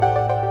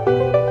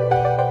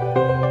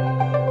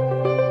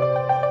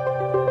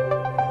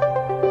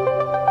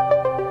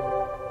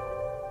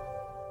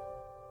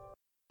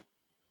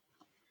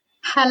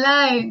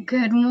Hello,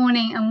 good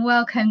morning and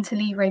welcome to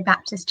Lee Road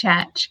Baptist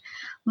Church.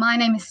 My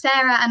name is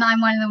Sarah and I'm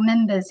one of the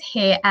members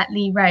here at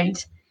Lee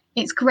Road.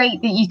 It's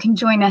great that you can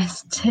join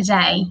us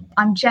today.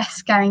 I'm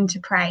just going to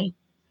pray.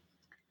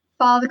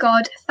 Father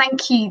God,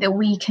 thank you that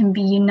we can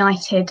be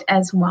united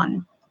as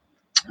one.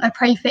 I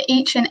pray for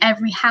each and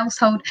every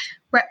household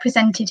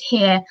represented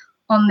here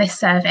on this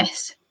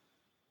service.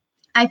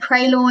 I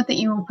pray, Lord, that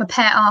you will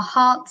prepare our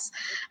hearts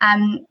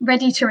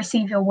ready to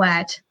receive your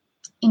word.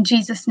 In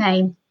Jesus'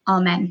 name,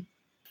 amen.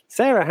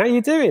 Sarah, how are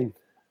you doing?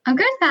 I'm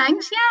good,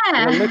 thanks.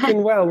 Yeah. You're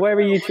looking well. Where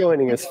are you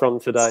joining us from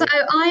today? So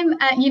I'm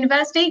at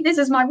university. This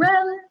is my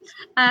room.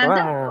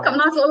 Wow. Got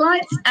nice little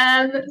lights.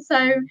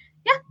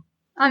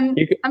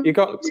 You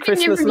got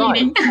Christmas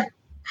lights?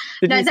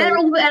 No, they're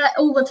all there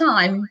all the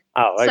time.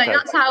 Oh, okay. So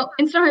that's how,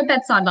 instead of a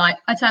bedside light,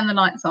 I turn the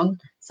lights on.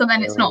 So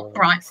then it's not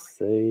bright.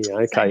 See,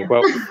 okay.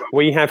 Well,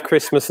 we have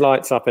Christmas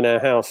lights up in our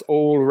house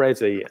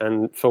already,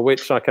 and for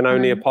which I can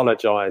only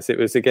apologise. It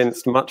was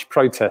against much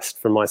protest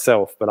from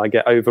myself, but I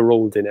get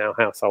overruled in our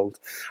household.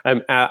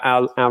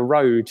 Our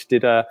road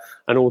did an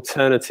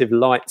alternative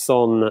lights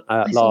on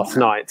last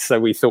night, so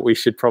we thought we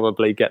should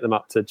probably get them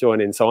up to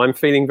join in. So I'm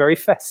feeling very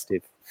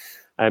festive,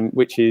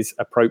 which is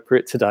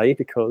appropriate today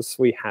because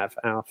we have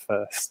our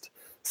first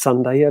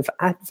Sunday of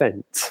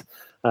Advent.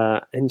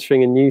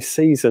 Entering a new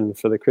season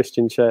for the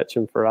Christian Church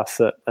and for us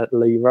at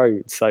Lee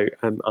Road. So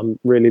I'm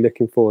really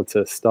looking forward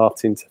to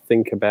starting to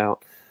think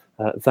about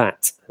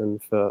that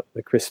and for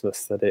the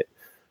Christmas that it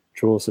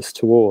draws us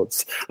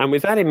towards. And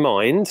with that in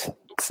mind,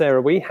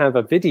 Sarah, we have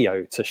a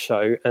video to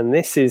show, and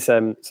this is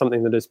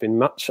something that has been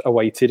much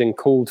awaited and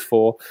called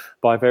for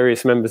by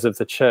various members of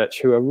the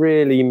church who are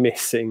really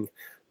missing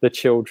the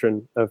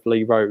children of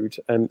Lee Road.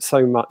 And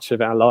so much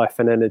of our life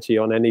and energy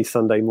on any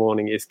Sunday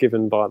morning is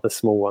given by the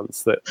small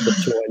ones that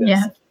join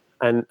us.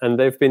 And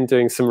they've been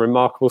doing some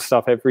remarkable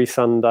stuff every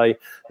Sunday.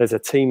 There's a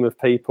team of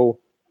people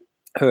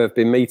who have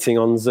been meeting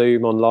on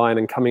Zoom online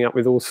and coming up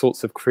with all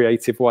sorts of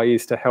creative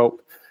ways to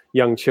help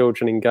young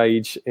children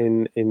engage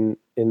in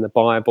the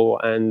Bible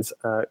and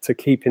to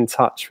keep in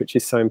touch, which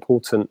is so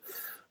important,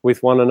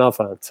 with one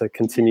another, to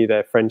continue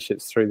their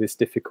friendships through this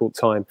difficult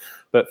time.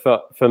 But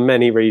for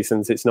many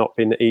reasons, it's not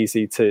been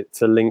easy to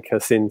link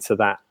us into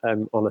that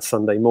on a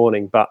Sunday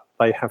morning. But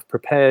they have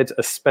prepared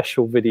a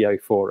special video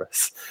for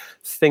us,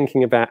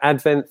 thinking about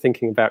Advent,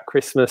 thinking about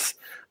Christmas,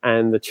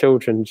 and the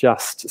children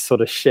just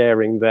sort of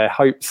sharing their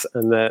hopes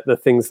and the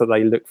things that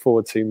they look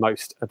forward to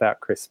most about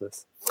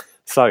Christmas.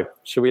 So,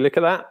 should we look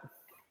at that?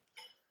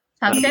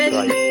 Sounds good.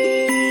 Great.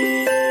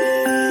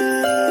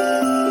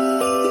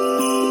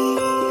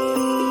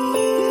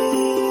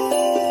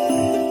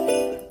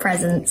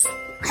 Presents.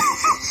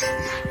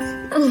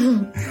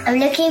 I'm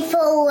looking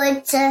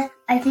forward to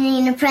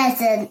opening the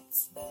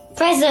presents.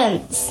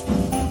 Presents.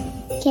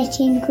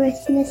 Getting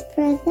Christmas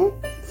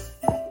presents.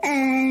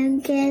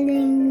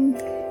 Getting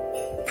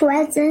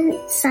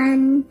presents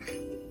and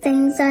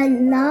things I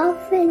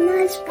love in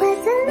those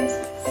presents.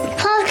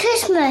 For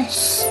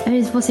Christmas.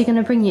 What's he going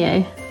to bring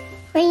you?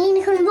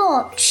 We can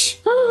watch.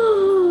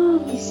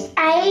 Is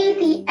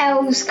the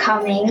elves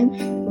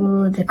coming?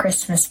 Ooh, the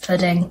Christmas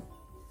pudding.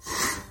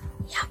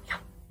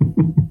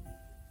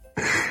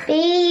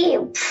 Be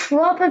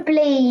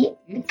probably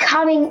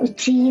coming with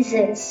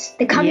Jesus.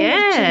 The coming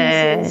of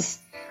Jesus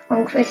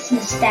on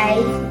Christmas Day.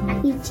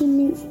 Eating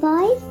mince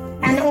pies.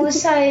 And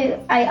also,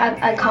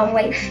 I can't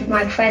wait for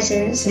my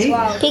presents as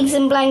well. Pigs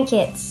and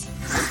blankets.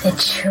 The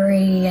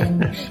tree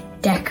and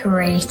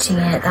decorating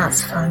it,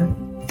 that's fun.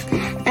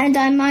 And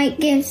I might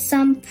give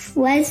some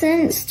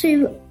presents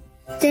to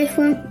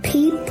different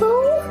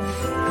people.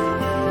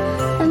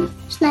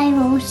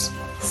 Snowballs.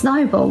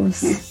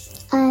 Snowballs?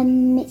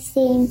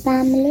 Seeing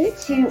family.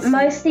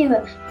 Mostly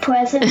the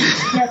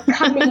presents that are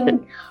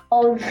coming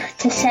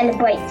to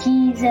celebrate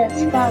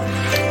Jesus. But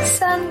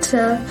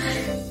Santa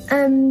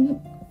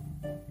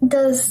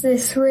does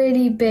this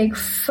really big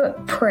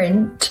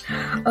footprint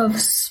of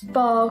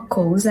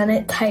sparkles and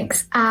it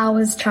takes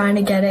hours trying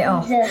to get it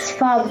off. Jesus,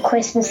 Father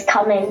Christmas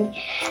coming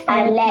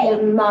and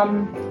letting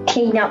Mum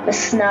clean up the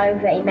snow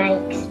that he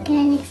makes.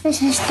 Getting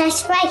Christmas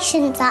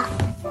decorations up.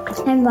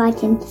 And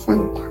writing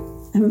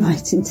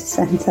to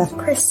Santa.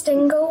 Chris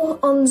Dingle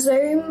on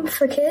Zoom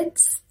for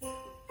kids.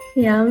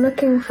 Yeah, I'm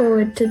looking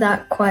forward to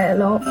that quite a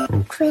lot.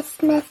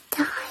 Christmas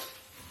time.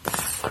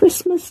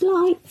 Christmas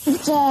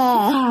lights? Yeah.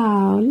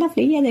 Oh,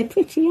 lovely. Yeah, they're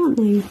pretty, aren't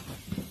they?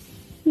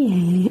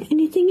 Yeah.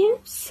 Anything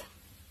else?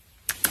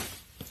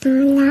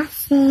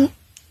 That's it.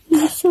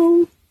 That's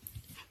all.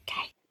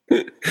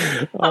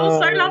 That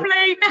was so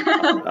lovely.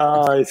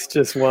 Oh, it's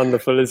just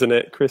wonderful, isn't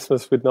it?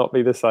 Christmas would not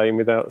be the same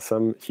without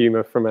some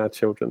humour from our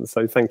children.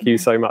 So thank you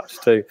so much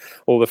to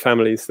all the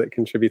families that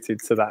contributed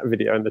to that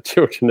video, and the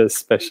children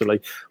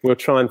especially. We'll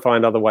try and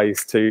find other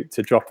ways to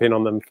drop in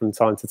on them from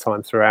time to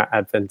time throughout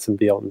Advent and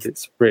beyond.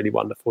 It's really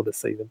wonderful to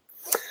see them.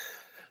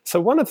 So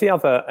one of the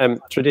other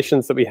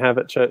traditions that we have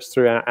at church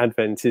throughout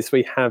Advent is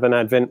we have an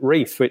Advent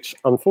wreath, which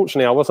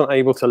unfortunately I wasn't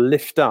able to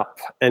lift up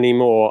any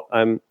more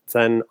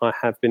than I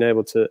have been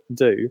able to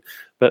do.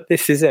 But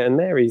this is it, and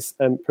Mary's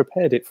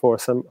prepared it for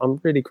us. I'm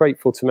really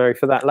grateful to Mary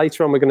for that.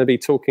 Later on, we're going to be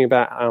talking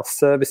about our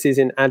services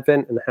in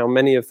Advent and how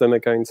many of them are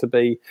going to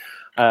be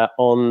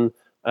on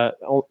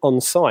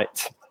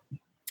site.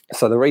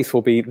 So the wreath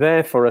will be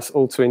there for us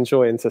all to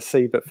enjoy and to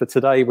see. But for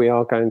today, we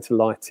are going to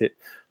light it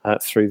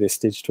through this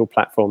digital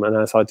platform. And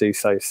as I do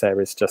so,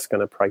 Sarah's just going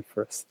to pray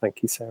for us.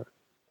 Thank you, Sarah.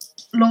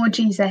 Lord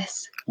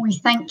Jesus, we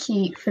thank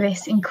you for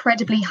this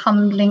incredibly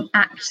humbling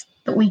act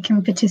that we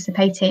can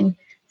participate in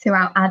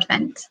throughout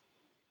Advent.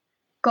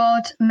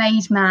 God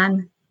made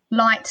man,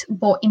 light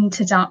brought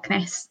into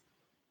darkness.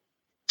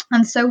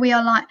 And so we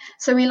light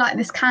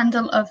this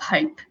candle of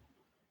hope.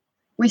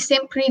 We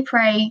simply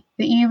pray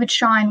that you would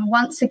shine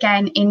once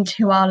again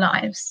into our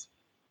lives.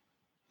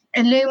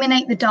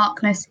 Illuminate the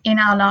darkness in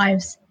our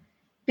lives.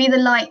 Be the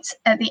light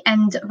at the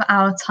end of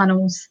our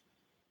tunnels.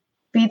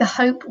 Be the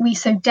hope we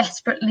so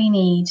desperately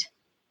need.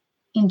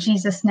 In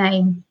Jesus'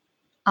 name,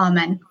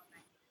 amen.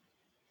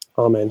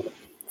 Amen.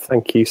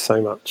 Thank you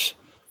so much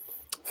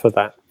for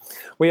that.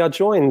 We are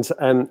joined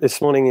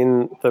this morning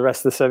in the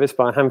rest of the service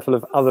by a handful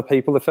of other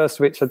people, the first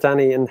of which are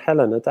Danny and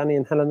Helen. Are Danny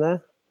and Helen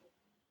there?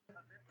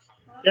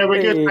 Yeah,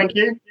 we're good, thank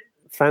you.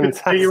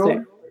 Fantastic.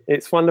 You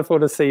it's wonderful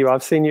to see you.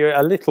 I've seen you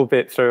a little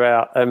bit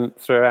throughout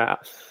the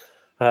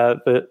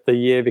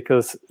year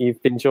because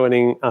you've been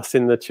joining us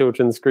in the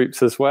children's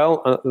groups as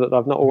well. That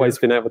I've not always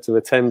been able to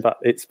attend, but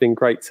it's been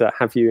great to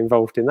have you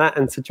involved in that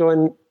and to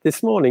join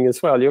this morning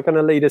as well. You're going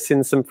to lead us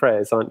in some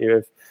prayers, aren't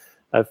you,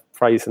 of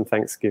praise and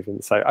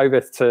thanksgiving. So over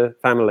to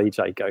family,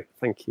 Jago.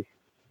 Thank you.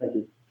 Thank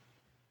you.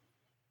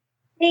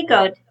 Dear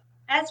God,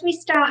 as we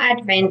start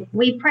Advent,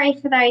 we pray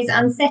for those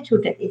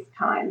unsettled at this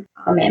time.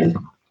 Amen.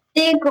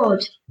 Dear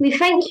God, we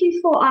thank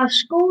you for our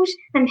schools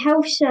and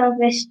health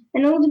service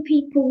and all the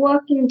people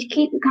working to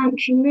keep the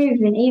country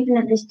moving even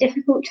at this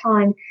difficult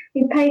time.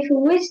 We pray for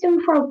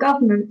wisdom for our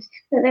government,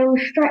 that they will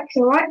strike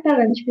the right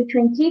balance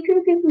between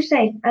keeping people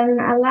safe and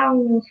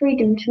allowing them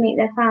freedom to meet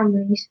their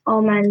families.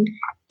 Amen.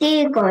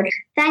 Dear God,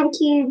 thank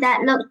you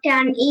that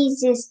lockdown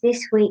eases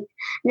this week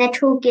and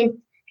that all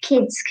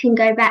kids can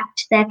go back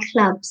to their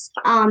clubs.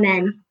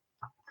 Amen.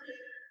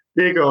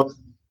 Dear God,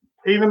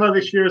 even though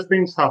this year has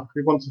been tough,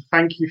 we want to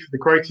thank you for the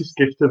greatest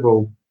gift of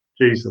all,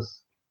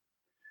 Jesus.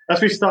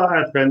 As we start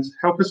Advent,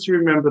 help us to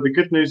remember the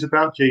good news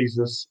about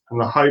Jesus and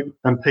the hope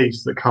and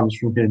peace that comes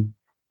from him.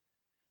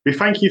 We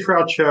thank you for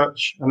our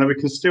church and that we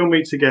can still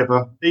meet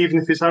together, even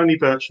if it's only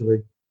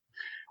virtually.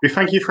 We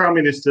thank you for our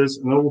ministers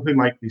and all who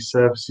make these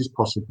services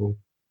possible.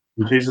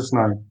 In Jesus'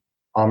 name,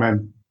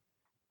 amen.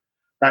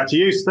 Back to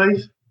you,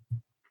 Steve.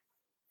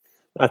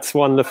 That's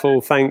wonderful.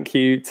 Thank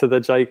you to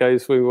the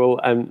Jagos. We will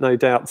no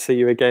doubt see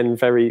you again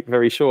very,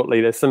 very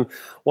shortly. There's some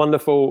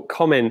wonderful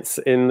comments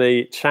in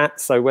the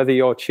chat. So whether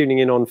you're tuning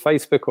in on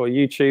Facebook or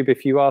YouTube,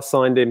 if you are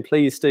signed in,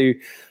 please do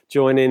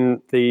join in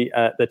the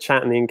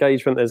chat and the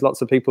engagement. There's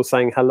lots of people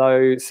saying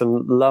hello,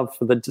 some love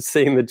for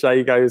seeing the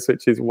Jagos,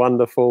 which is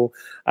wonderful,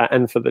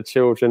 and for the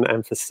children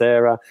and for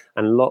Sarah,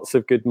 and lots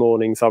of good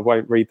mornings. I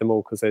won't read them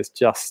all because there's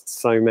just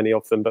so many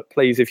of them. But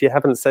please, if you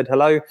haven't said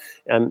hello,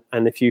 and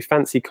if you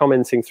fancy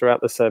commenting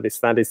throughout the service,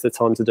 that is the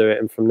time to do it.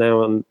 And from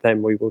now on,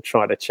 then we will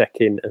try to check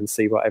in and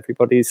see what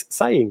everybody's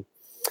saying.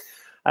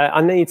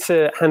 I need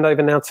to hand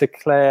over now to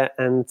Claire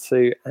and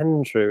to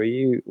Andrew. Are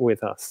you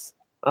with us?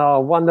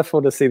 Oh,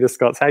 wonderful to see the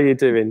Scots. How are you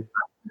doing?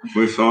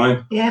 We're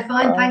fine. Yeah,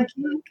 fine, thank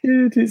you.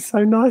 Good. It's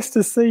so nice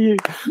to see you.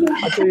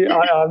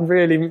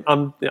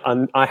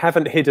 I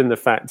haven't hidden the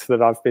fact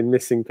that I've been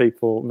missing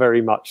people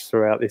very much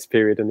throughout this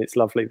period, and it's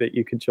lovely that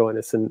you could join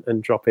us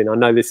and drop in. I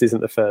know this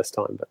isn't the first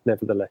time, but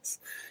nevertheless,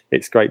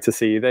 it's great to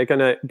see you. They're going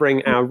to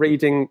bring our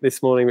reading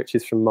this morning, which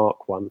is from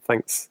Mark 1.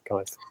 Thanks,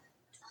 guys.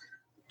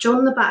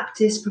 John the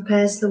Baptist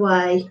prepares the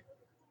way.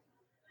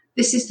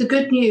 This is the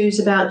good news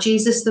about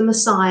Jesus the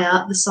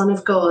Messiah, the Son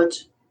of God.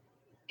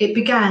 It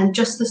began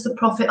just as the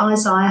prophet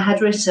Isaiah had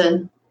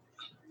written.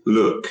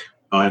 Look,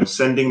 I am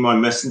sending my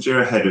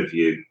messenger ahead of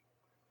you,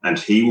 and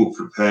he will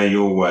prepare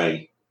your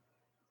way.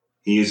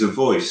 He is a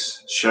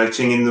voice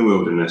shouting in the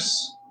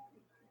wilderness,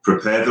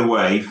 prepare the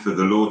way for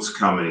the Lord's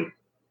coming,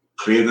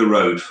 clear the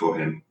road for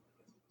him.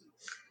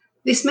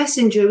 This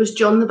messenger was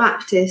John the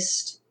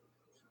Baptist.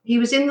 He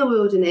was in the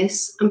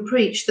wilderness and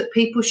preached that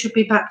people should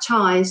be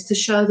baptized to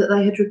show that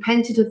they had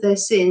repented of their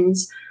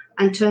sins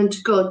and turned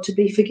to God to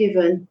be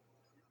forgiven.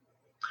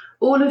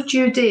 All of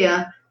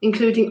Judea,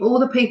 including all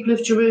the people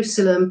of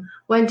Jerusalem,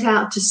 went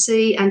out to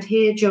see and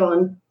hear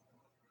John.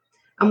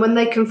 And when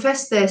they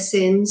confessed their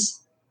sins,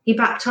 he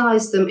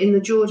baptized them in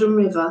the Jordan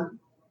River.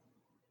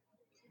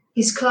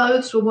 His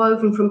clothes were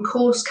woven from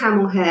coarse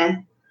camel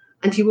hair,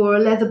 and he wore a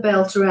leather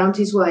belt around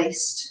his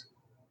waist.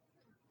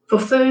 For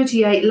food,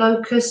 he ate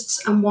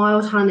locusts and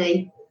wild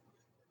honey.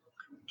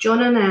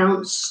 John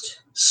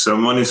announced,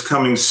 Someone is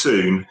coming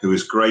soon who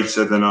is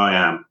greater than I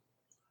am,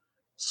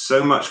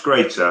 so much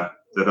greater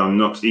that I'm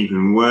not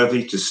even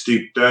worthy to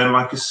stoop down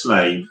like a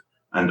slave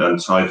and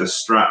untie the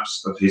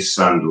straps of his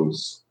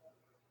sandals.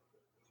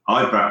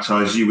 I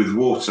baptize you with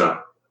water,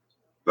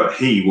 but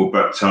he will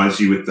baptize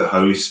you with the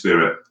Holy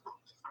Spirit.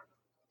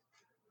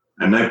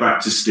 And now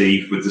back to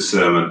Steve with the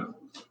sermon.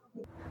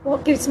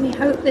 What gives me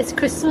hope this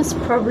Christmas?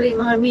 Probably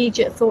my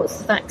immediate thoughts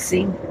of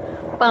vaccine.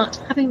 But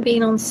having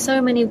been on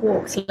so many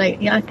walks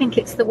lately, I think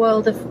it's the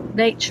world of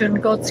nature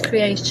and God's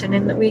creation,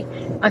 in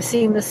that I've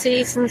seen the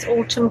seasons,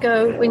 autumn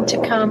go,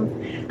 winter come,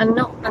 and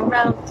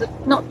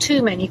not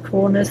too many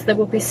corners there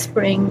will be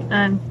spring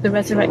and the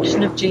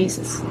resurrection of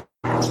Jesus.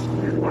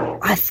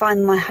 I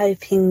find my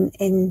hope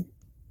in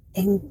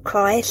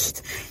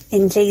Christ,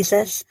 in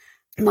Jesus.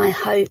 My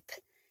hope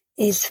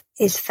is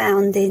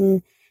found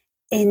in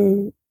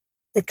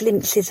the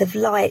glimpses of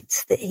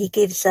light that he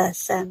gives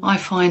us. I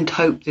find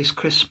hope this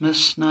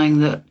Christmas knowing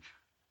that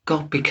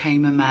God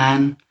became a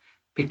man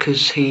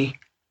because he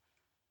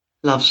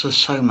loves us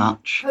so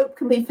much. Hope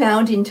can be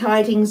found in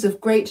tidings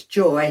of great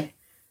joy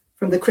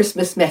from the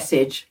Christmas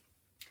message.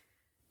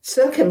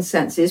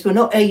 Circumstances were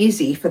not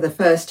easy for the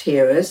first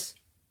hearers,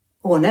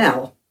 or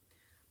now,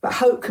 but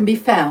hope can be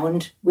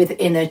found with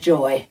inner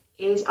joy.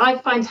 I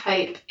find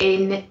hope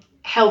in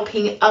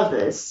helping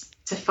others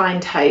to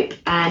find hope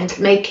and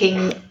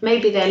making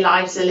maybe their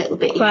lives a little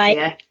bit easier.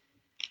 Right.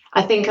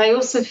 I think I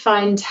also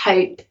find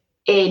hope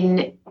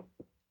in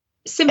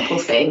simple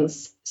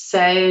things.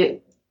 So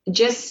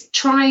just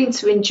trying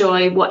to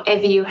enjoy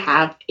whatever you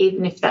have,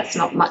 even if that's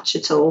not much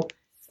at all.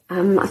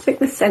 I think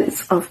the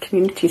sense of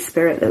community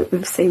spirit that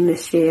we've seen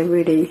this year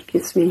really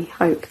gives me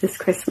hope this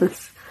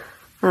Christmas.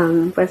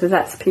 Whether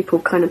that's people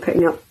kind of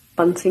putting up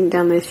bunting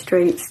down their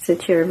streets to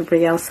cheer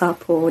everybody else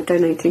up, or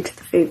donating to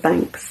the food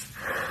banks.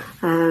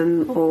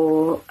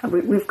 Or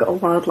we've got a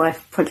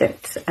wildlife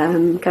project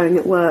going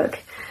at work,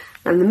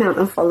 and the amount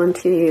of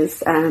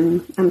volunteers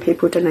and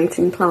people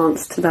donating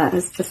plants to that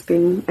has just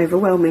been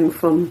overwhelming,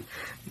 from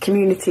the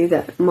community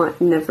that might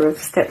never have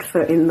stepped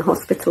foot in the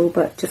hospital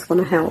but just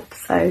want to help.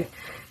 So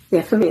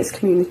yeah, for me it's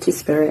community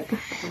spirit.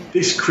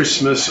 This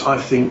Christmas I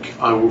think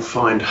I will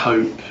find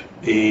hope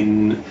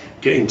in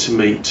getting to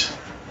meet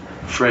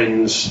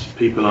friends,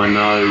 people I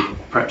know,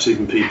 perhaps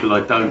even people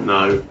I don't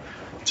know,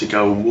 to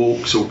go on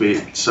walks,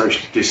 albeit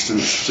socially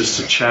distanced, just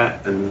to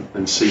chat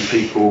and see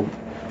people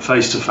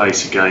face to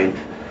face again.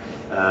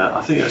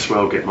 I think that's where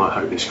I'll get my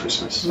hope this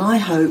Christmas. My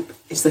hope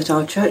is that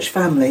our church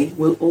family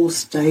will all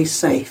stay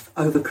safe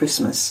over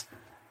Christmas,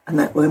 and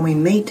that when we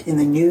meet in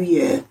the new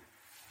year,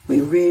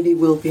 we really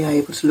will be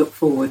able to look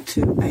forward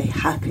to a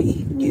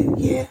happy new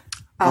year.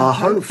 Our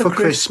hope for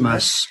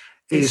Christmas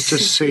is to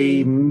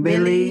see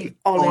Millie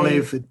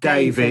Olive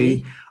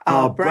Davey,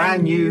 our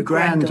brand new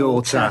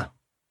granddaughter.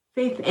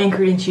 Faith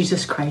anchored in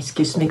Jesus Christ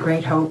gives me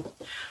great hope.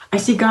 I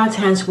see God's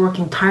hands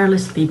working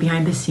tirelessly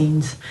behind the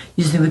scenes,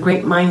 using the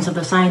great minds of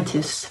the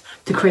scientists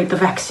to create the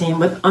vaccine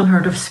with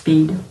unheard of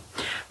speed.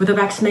 With the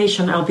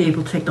vaccination, I'll be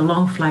able to take the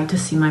long flight to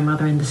see my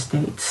mother in the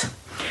States.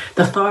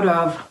 The thought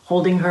of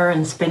holding her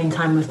and spending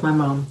time with my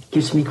mom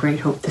gives me great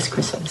hope this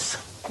Christmas.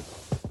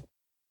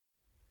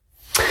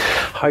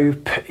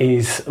 Hope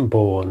is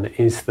born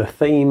is the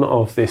theme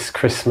of this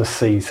Christmas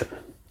season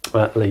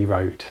at Lee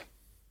Road.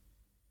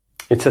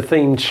 It's a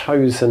theme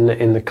chosen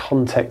in the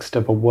context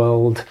of a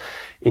world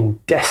in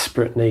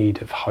desperate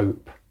need of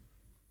hope.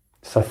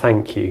 So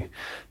thank you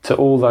to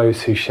all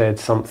those who shared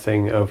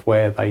something of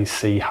where they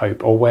see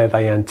hope, or where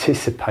they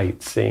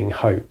anticipate seeing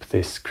hope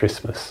this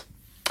Christmas.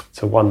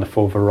 It's a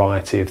wonderful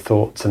variety of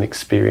thoughts and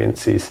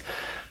experiences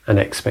and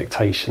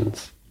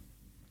expectations.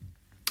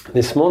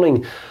 This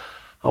morning,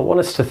 I want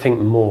us to think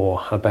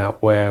more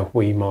about where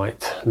we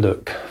might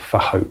look for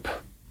hope.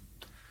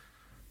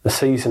 The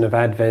season of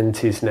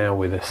Advent is now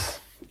with us.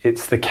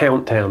 It's the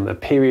countdown, the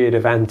period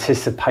of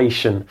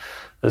anticipation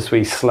as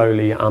we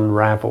slowly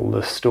unravel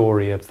the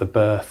story of the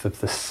birth of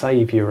the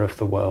Saviour of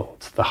the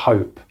world, the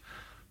hope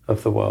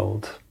of the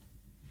world.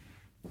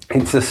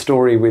 It's a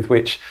story with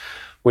which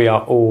we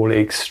are all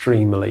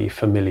extremely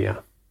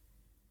familiar.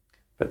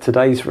 But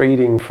today's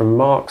reading from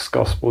Mark's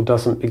Gospel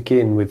doesn't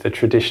begin with the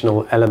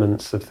traditional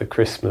elements of the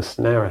Christmas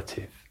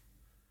narrative.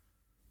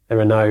 There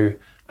are no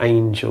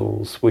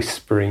angels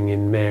whispering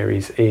in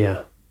Mary's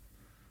ear.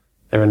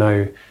 There are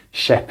no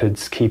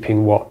shepherds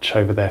keeping watch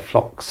over their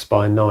flocks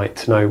by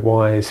night, no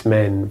wise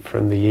men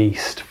from the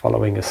east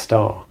following a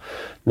star,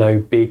 no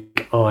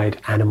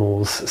big-eyed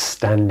animals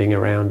standing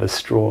around a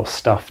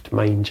straw-stuffed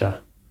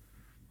manger.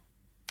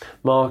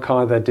 Mark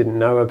either didn't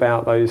know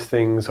about those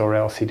things, or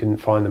else he didn't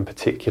find them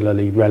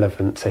particularly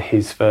relevant to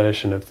his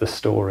version of the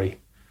story.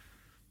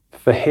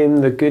 For him,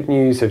 the good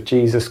news of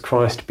Jesus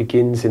Christ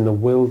begins in the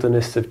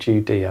wilderness of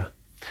Judea,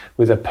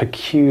 with a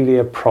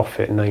peculiar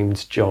prophet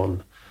named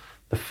John,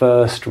 the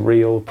first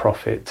real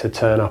prophet to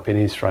turn up in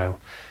Israel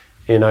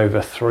in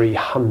over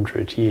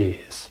 300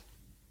 years.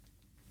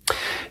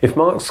 If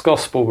Mark's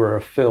Gospel were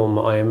a film,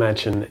 I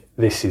imagine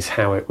this is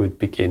how it would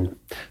begin.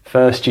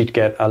 First, you'd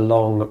get a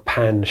long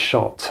pan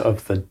shot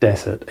of the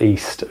desert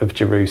east of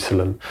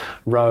Jerusalem,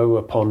 row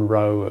upon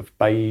row of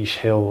beige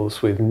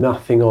hills with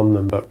nothing on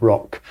them but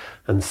rock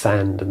and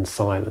sand and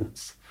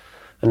silence.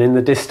 And in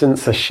the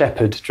distance, a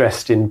shepherd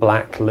dressed in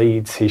black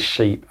leads his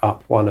sheep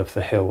up one of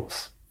the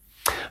hills.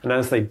 And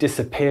as they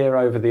disappear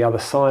over the other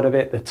side of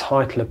it, the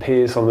title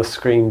appears on the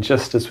screen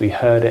just as we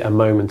heard it a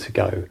moment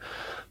ago.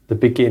 The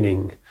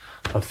beginning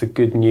of the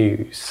good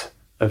news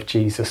of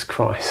Jesus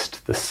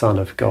Christ, the Son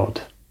of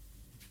God.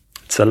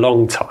 It's a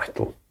long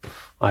title,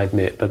 I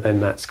admit, but then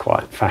that's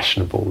quite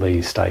fashionable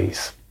these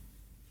days.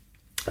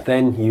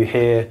 Then you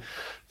hear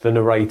the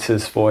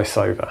narrator's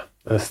voiceover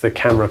as the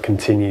camera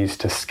continues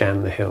to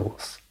scan the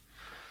hills.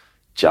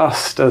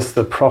 Just as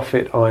the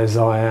prophet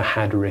Isaiah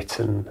had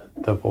written,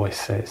 the voice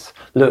says,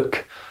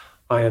 "Look,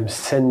 I am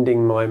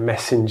sending my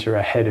messenger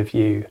ahead of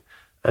you,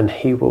 and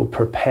he will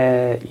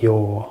prepare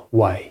your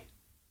way."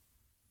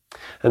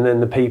 And then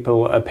the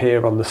people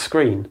appear on the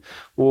screen,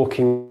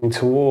 walking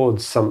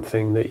towards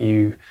something that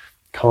you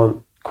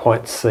can't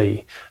quite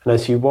see. And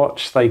as you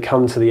watch, they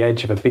come to the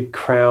edge of a big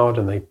crowd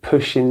and they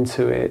push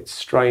into it,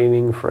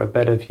 straining for a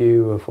better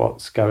view of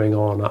what's going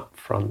on up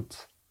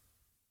front.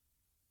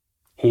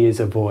 He is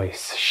a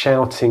voice,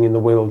 shouting in the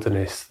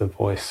wilderness, the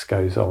voice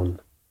goes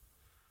on.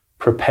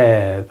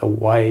 Prepare the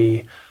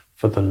way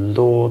for the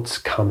Lord's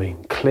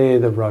coming, clear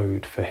the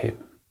road for him.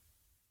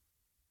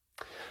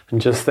 And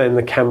just then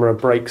the camera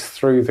breaks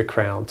through the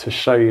crowd to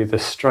show you the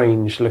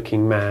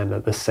strange-looking man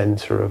at the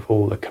centre of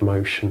all the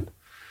commotion.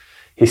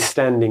 He's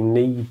standing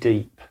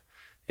knee-deep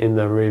in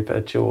the River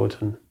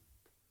Jordan,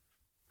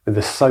 with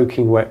a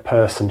soaking wet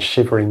person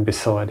shivering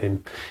beside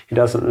him. He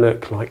doesn't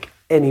look like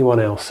anyone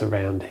else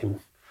around him.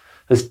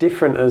 As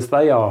different as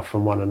they are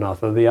from one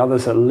another, the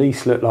others at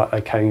least look like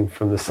they came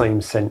from the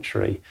same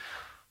century,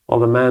 while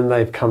the man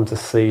they've come to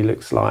see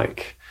looks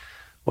like,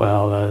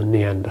 well, a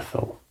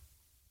Neanderthal.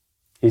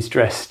 He's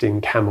dressed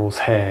in camel's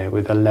hair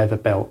with a leather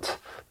belt,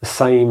 the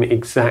same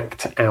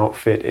exact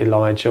outfit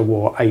Elijah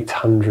wore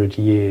 800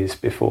 years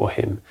before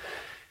him.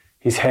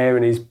 His hair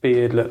and his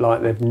beard look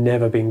like they've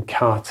never been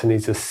cut, and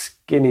he's as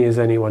skinny as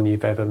anyone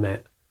you've ever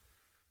met.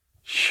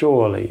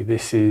 Surely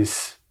this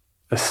is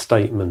a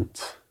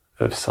statement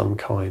of some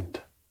kind.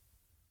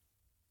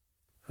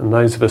 And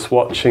those of us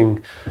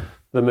watching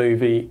the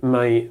movie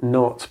may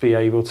not be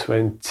able to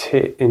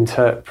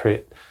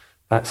interpret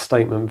that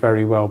statement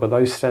very well, but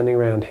those standing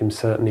around him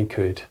certainly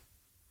could.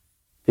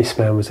 This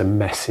man was a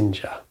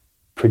messenger,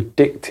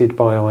 predicted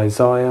by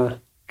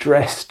Isaiah,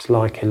 dressed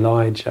like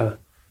Elijah,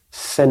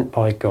 sent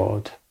by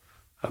God,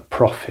 a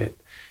prophet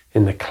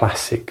in the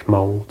classic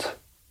mould.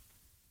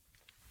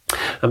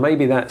 And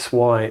maybe that's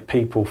why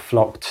people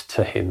flocked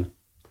to him.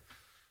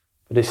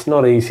 But it's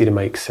not easy to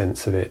make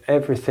sense of it.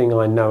 Everything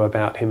I know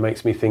about him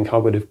makes me think I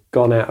would have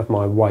gone out of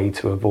my way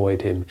to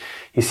avoid him.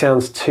 He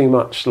sounds too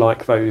much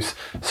like those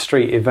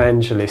street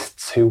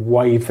evangelists who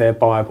wave their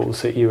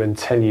Bibles at you and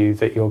tell you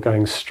that you're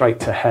going straight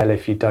to hell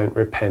if you don't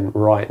repent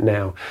right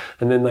now.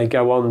 And then they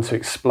go on to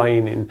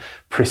explain in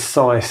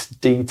precise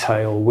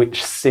detail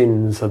which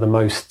sins are the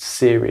most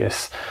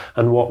serious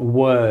and what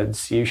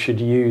words you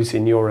should use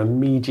in your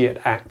immediate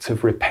act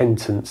of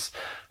repentance.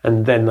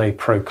 And then they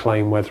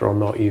proclaim whether or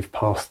not you've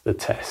passed the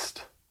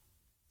test.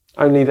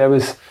 Only there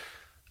was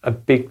a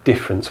big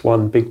difference,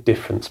 one big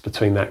difference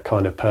between that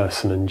kind of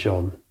person and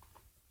John.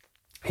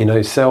 You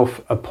know,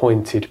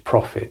 self-appointed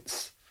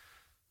prophets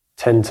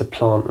tend to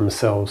plant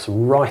themselves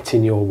right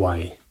in your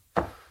way.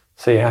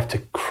 So you have to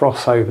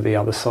cross over the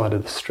other side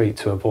of the street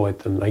to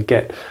avoid them. They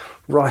get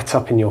right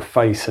up in your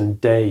face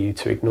and dare you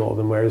to ignore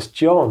them. Whereas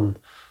John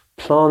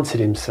planted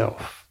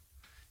himself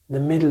in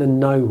the middle of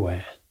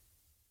nowhere.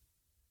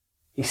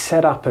 He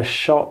set up a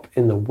shop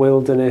in the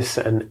wilderness,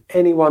 and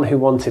anyone who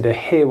wanted to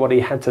hear what he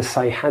had to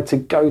say had to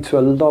go to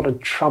a lot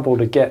of trouble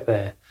to get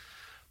there,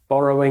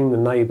 borrowing the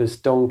neighbour's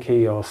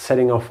donkey or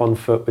setting off on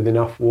foot with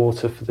enough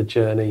water for the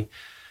journey,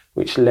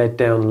 which led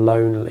down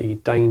lonely,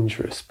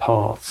 dangerous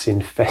paths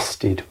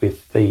infested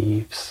with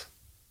thieves.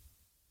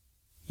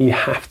 You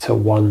have to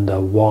wonder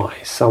why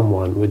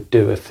someone would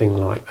do a thing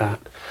like that,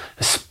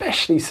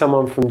 especially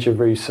someone from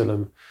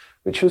Jerusalem,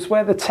 which was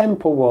where the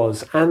temple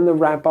was, and the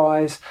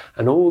rabbis,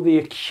 and all the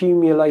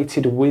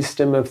accumulated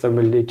wisdom of the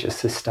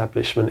religious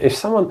establishment. If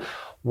someone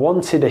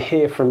wanted to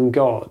hear from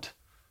God,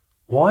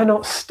 why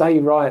not stay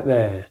right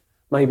there?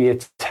 Maybe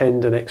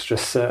attend an extra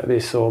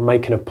service or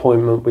make an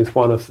appointment with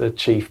one of the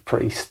chief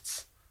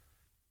priests.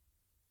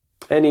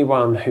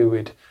 Anyone who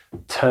would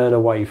turn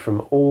away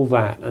from all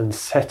that and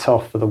set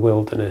off for the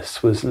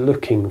wilderness was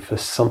looking for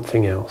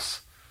something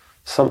else,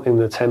 something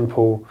the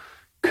temple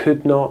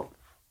could not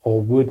or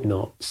would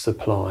not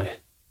supply.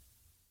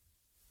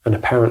 And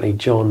apparently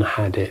John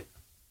had it.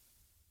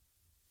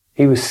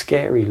 He was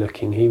scary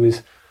looking. He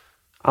was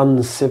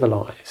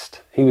uncivilized.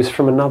 He was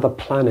from another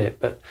planet,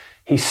 but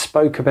he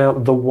spoke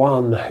about the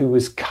one who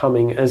was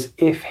coming as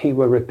if he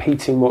were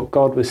repeating what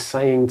God was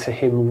saying to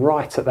him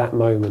right at that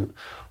moment,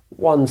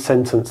 one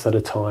sentence at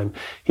a time.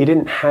 He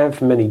didn't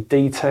have many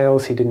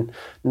details. He didn't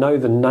know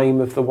the name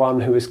of the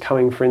one who was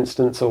coming, for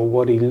instance, or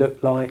what he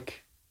looked like.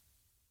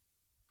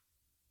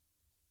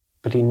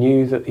 But he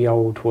knew that the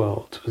old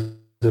world was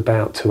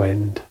about to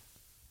end,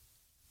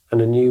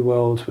 and a new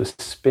world was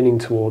spinning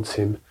towards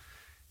him,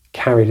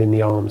 carried in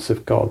the arms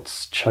of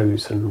God's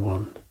chosen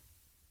one.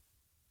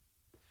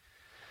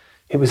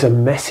 It was a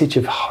message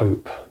of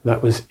hope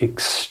that was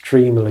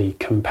extremely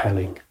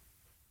compelling.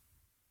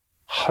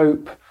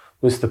 Hope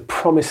was the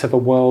promise of a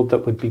world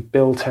that would be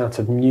built out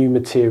of new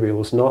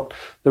materials, not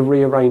the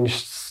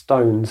rearranged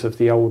stones of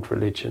the old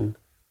religion.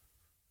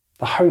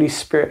 The Holy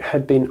Spirit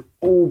had been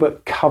all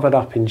but covered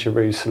up in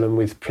Jerusalem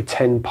with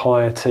pretend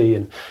piety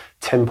and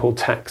temple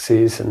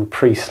taxes and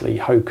priestly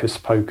hocus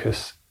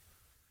pocus.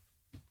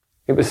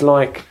 It was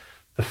like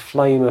the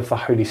flame of the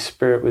Holy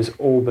Spirit was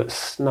all but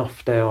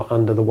snuffed out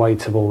under the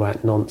weight of all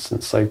that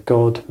nonsense. So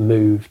God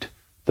moved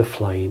the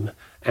flame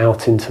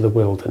out into the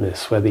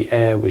wilderness where the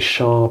air was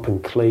sharp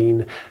and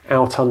clean,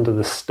 out under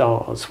the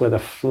stars where the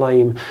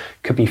flame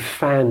could be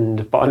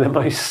fanned by the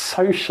most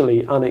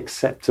socially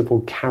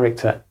unacceptable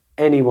character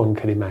anyone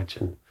could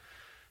imagine,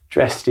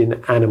 dressed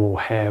in animal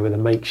hair with a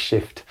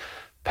makeshift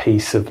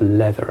piece of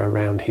leather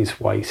around his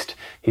waist,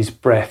 his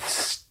breath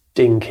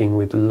stinking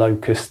with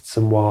locusts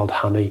and wild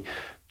honey.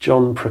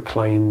 John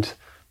proclaimed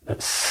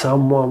that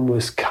someone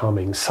was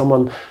coming,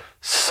 someone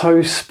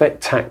so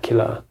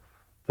spectacular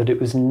that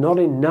it was not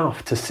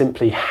enough to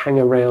simply hang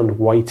around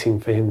waiting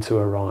for him to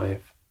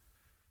arrive.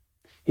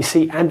 You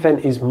see,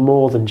 Advent is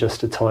more than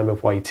just a time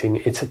of waiting.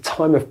 It's a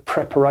time of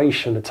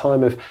preparation, a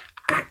time of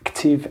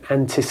active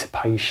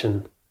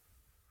anticipation.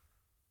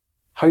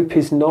 Hope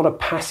is not a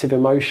passive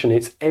emotion.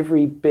 It's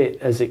every bit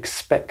as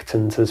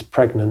expectant as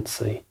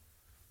pregnancy.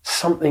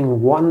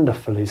 Something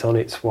wonderful is on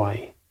its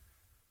way,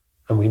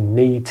 and we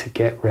need to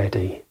get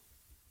ready.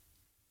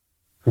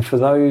 And for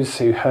those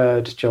who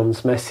heard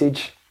John's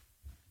message,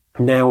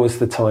 now was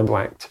the time to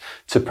act,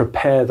 to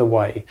prepare the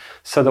way,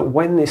 so that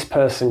when this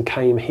person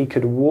came, he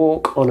could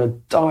walk on a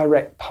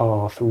direct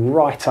path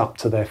right up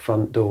to their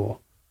front door.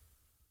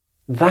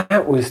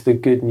 That was the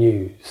good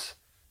news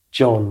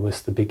John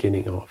was the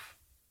beginning of.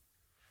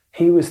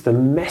 He was the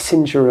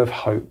messenger of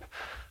hope,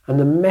 and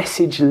the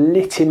message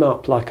lit him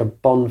up like a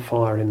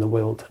bonfire in the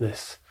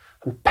wilderness,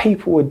 and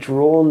people were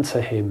drawn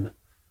to him.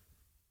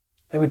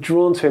 They were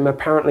drawn to him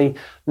apparently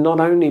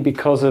not only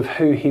because of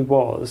who he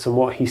was and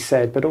what he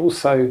said, but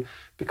also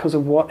because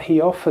of what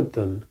he offered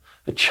them.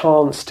 A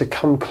chance to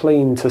come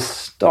clean, to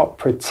stop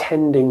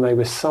pretending they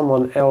were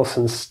someone else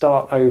and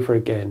start over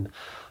again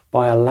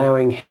by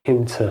allowing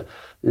him to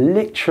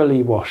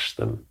literally wash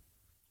them.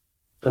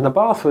 And the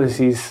bath was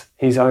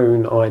his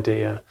own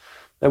idea.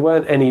 There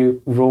weren't any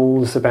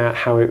rules about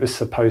how it was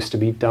supposed to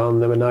be done.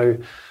 There were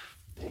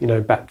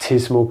no,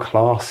 baptismal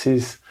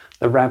classes.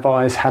 The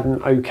rabbis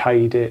hadn't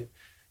okayed it.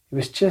 It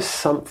was just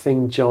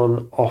something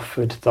John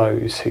offered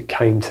those who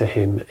came to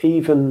him,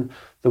 even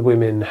the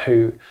women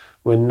who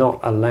were not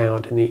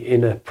allowed in the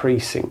inner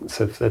precincts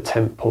of the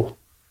temple,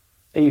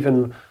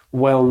 even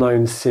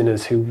well-known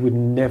sinners who would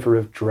never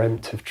have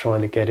dreamt of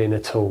trying to get in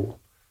at all.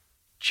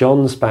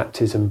 John's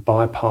baptism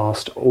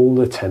bypassed all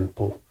the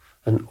temple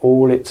and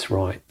all its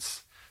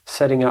rites.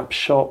 Setting up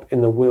shop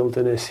in the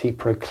wilderness, he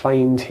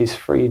proclaimed his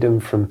freedom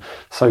from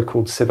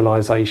so-called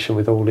civilization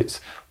with all its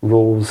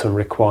rules and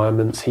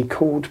requirements. He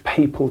called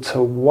people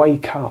to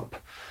wake up,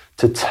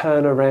 to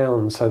turn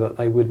around so that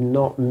they would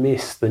not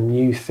miss the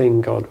new thing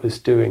God was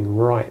doing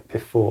right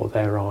before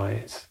their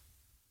eyes.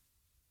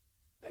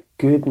 The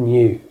good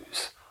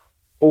news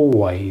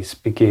always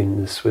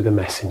begins with a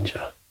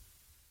messenger.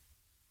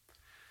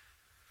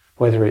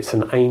 Whether it's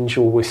an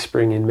angel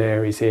whispering in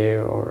Mary's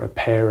ear, or a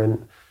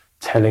parent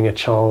telling a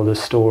child a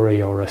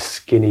story, or a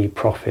skinny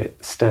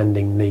prophet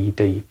standing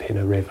knee-deep in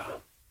a river.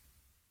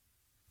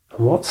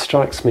 And what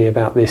strikes me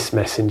about this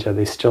messenger,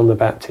 this John the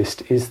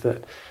Baptist, is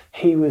that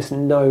he was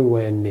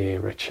nowhere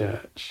near a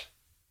church.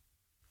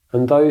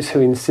 And those who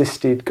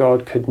insisted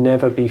God could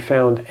never be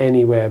found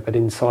anywhere but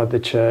inside the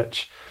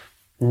church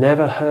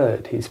never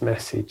heard his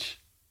message.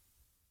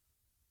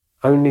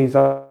 Only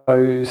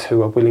those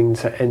who are willing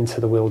to enter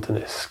the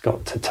wilderness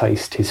got to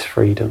taste his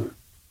freedom.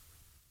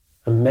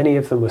 And many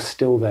of them were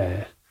still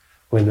there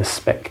when the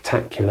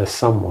spectacular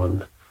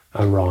someone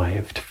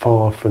arrived,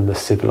 far from the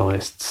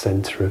civilized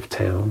centre of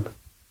town.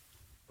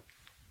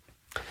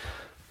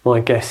 My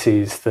guess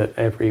is that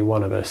every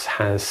one of us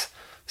has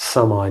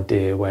some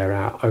idea where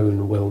our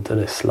own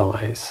wilderness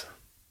lies.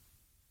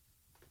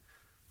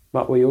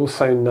 But we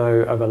also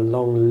know of a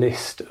long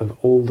list of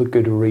all the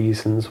good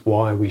reasons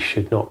why we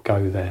should not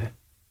go there.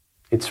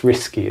 It's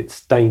risky,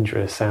 it's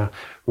dangerous, our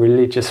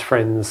religious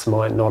friends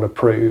might not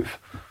approve.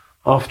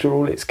 After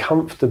all, it's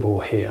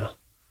comfortable here.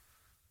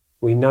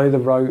 We know the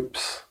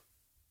ropes,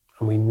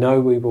 and we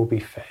know we will be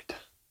fed.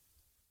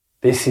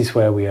 This is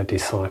where we are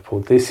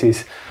discipled. This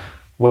is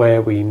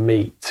where we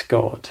meet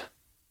God.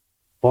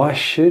 Why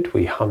should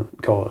we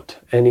hunt God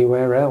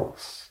anywhere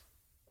else?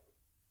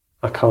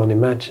 I can't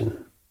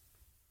imagine.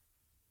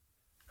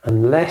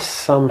 Unless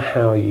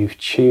somehow you've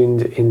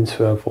tuned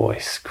into a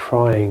voice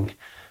crying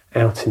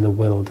out in the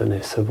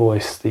wilderness, a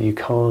voice that you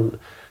can't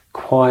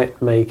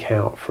quite make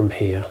out from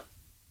here.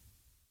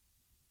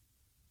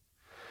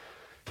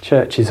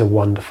 Church is a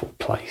wonderful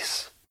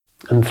place.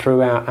 And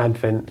throughout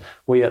Advent,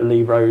 we at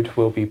Lee Road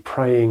will be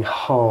praying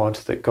hard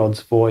that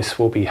God's voice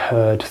will be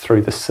heard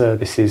through the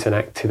services and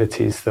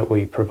activities that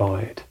we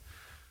provide.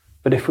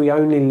 But if we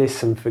only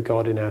listen for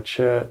God in our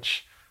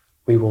church,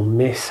 we will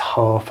miss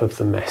half of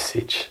the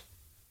message.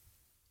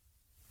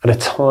 At a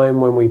time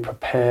when we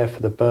prepare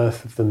for the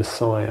birth of the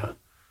Messiah,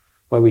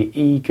 where we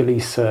eagerly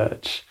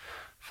search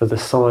for the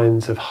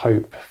signs of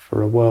hope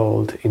for a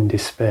world in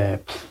despair,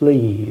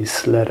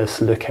 please let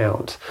us look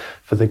out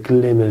for the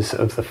glimmers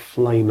of the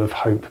flame of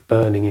hope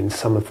burning in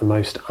some of the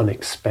most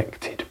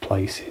unexpected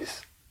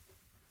places.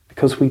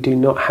 Because we do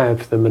not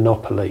have the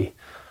monopoly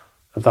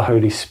of the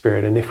Holy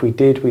Spirit, and if we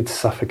did, we'd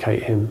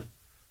suffocate him.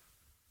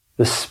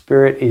 The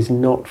Spirit is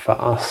not for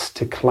us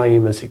to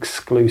claim as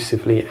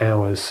exclusively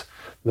ours.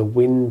 The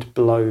wind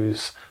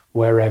blows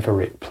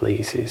wherever it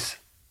pleases.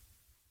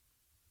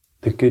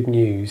 The good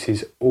news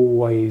is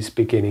always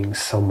beginning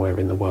somewhere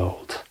in the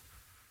world,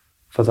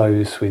 for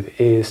those with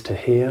ears to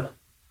hear,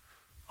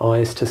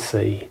 eyes to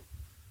see,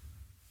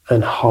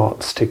 and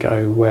hearts to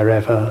go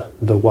wherever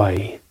the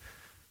way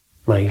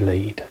may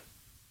lead.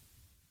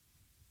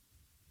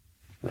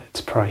 Let's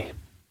pray.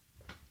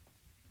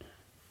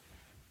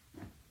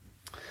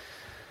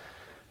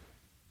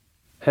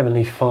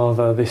 Heavenly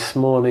Father, this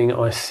morning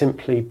I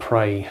simply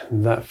pray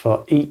that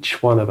for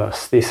each one of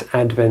us, this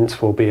Advent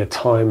will be a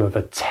time of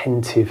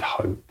attentive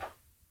hope,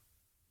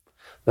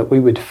 that we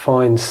would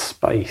find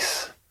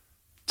space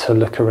to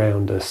look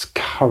around us,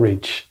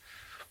 courage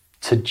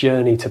to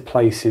journey to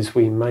places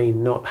we may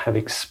not have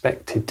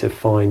expected to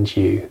find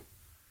you,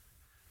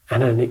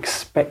 and an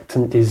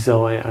expectant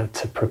desire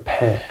to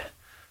prepare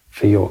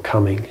for your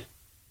coming.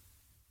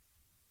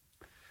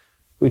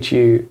 Would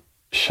you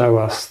show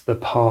us the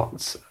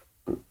parts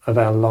of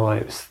our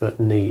lives that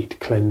need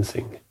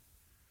cleansing?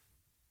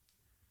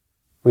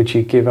 Would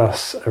you give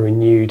us a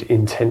renewed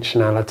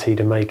intentionality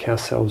to make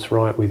ourselves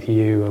right with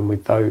you and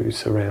with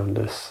those around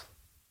us?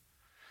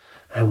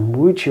 And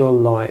would your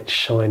light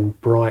shine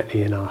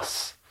brightly in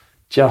us,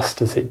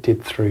 just as it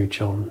did through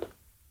John,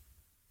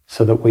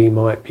 so that we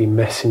might be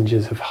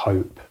messengers of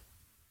hope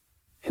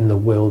in the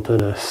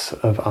wilderness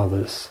of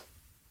others,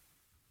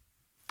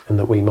 and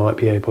that we might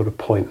be able to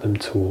point them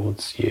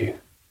towards you.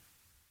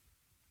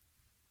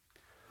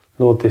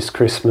 Lord, this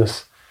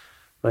Christmas,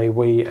 may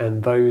we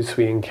and those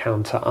we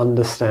encounter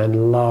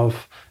understand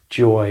love,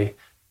 joy,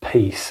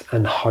 peace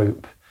and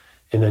hope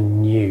in a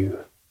new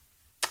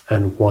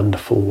and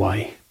wonderful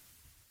way.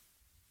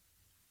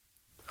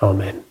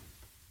 Amen.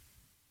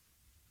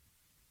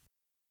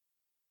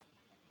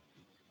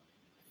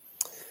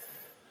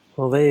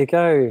 Well, there you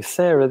go.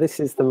 Sarah, this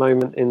is the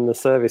moment in the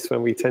service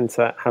when we tend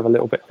to have a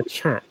little bit of a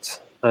chat.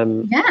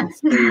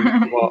 See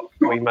what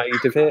we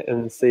made of it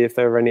and see if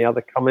there are any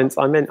other comments.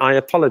 I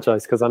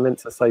apologise because I meant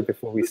to say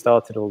before we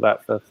started all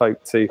that for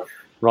folk to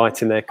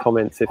write in their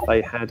comments if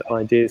they had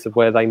ideas of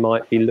where they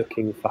might be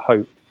looking for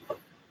hope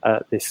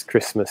this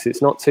Christmas.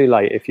 It's not too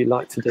late. If you'd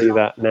like to do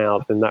that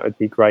now, then that would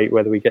be great.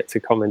 Whether we get to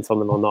comment on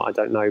them or not, I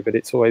don't know. But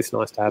it's always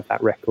nice to have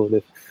that record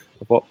of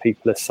what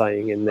people are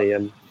saying in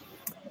the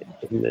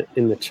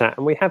chat.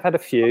 And we have had a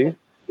few.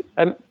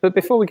 But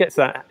before we get to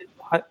that,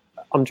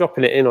 I'm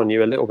dropping it in on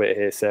you a little bit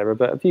here, Sarah,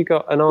 but have you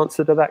got an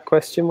answer to that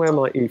question? Where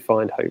might you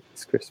find hope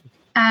this Christmas?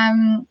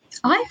 I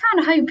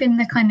found hope in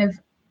the kind of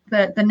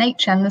the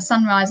nature and the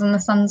sunrise and the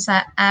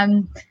sunset.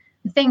 I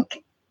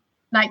think,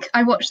 like,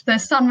 I watch the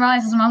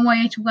sunrise on my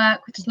way to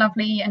work, which is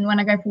lovely, and when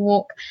I go for a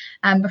walk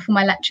before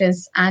my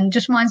lectures, and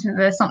just reminds me that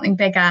there's something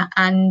bigger.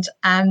 And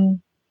no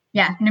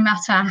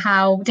matter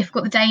how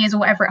difficult the day is or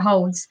whatever it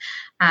holds,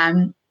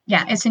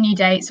 it's a new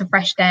day, it's a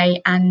fresh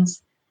day, and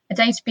a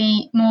day to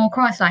be more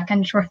Christ-like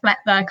and to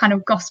reflect the kind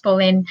of gospel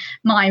in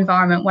my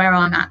environment where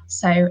I'm at.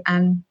 So,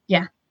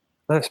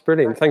 That's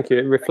brilliant. Thank you.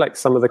 It reflects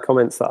some of the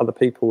comments that other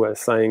people were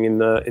saying in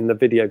the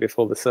video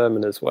before the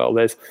sermon as well.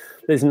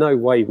 There's no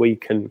way we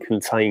can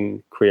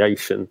contain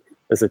creation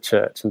as a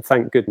church, and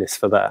thank goodness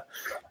for that.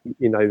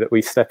 You know, that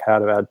we step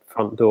out of our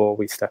front door,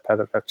 we step out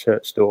of our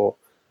church door,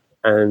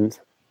 and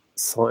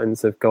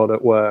signs of God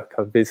at work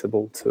are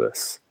visible to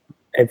us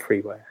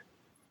everywhere.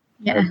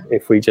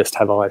 If we just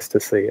have eyes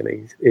to see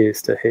and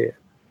ears to hear.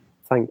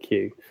 Thank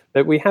you.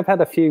 But we have had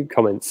a few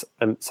comments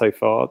so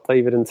far.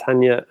 David and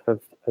Tanya have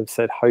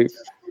said hope,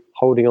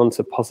 holding on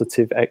to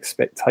positive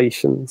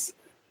expectations.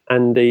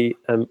 Andy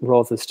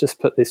Rother's just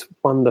put this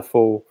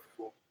wonderful,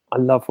 I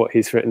love what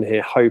he's written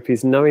here. Hope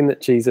is knowing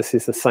that Jesus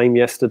is the same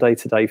yesterday,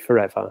 today,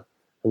 forever.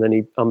 And then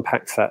he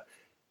unpacks that.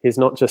 He's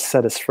not just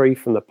set us free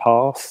from the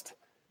past.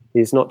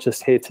 He's not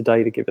just here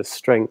today to give us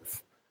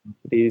strength.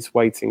 He is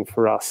waiting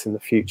for us in the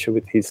future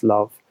with his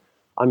love.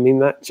 I mean,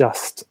 that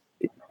just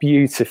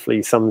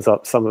beautifully sums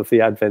up some of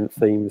the Advent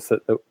themes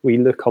that we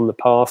look on the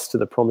past to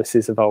the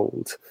promises of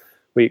old.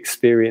 We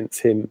experience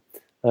him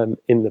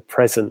in the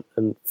present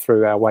and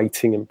through our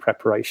waiting and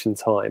preparation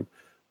time.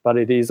 But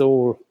it is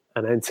all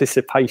an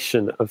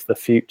anticipation of the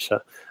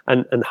future.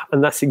 And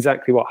that's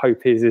exactly what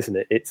hope is, isn't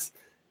it?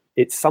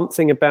 It's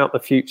something about the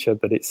future,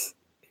 but it's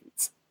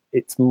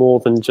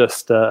more than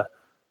just a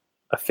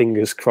a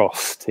fingers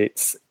crossed.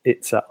 It's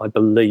I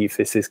believe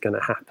this is going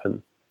to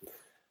happen,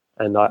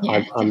 and I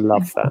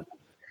love that.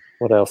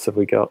 What else have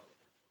we got?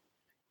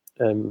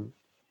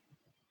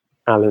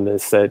 Alan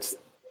has said,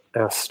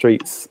 our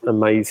street's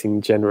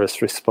amazing,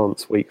 generous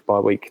response week by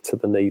week to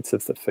the needs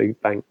of the food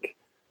bank.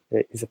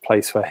 It is a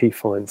place where he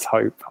finds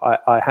hope.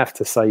 I have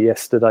to say,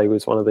 yesterday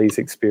was one of these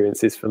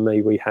experiences for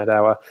me. We had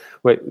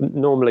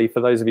normally,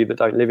 for those of you that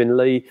don't live in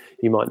Leigh,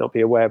 you might not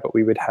be aware, but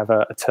we would have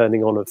a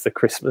turning on of the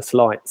Christmas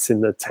lights in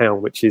the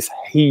town, which is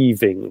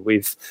heaving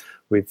with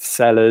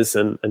sellers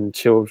and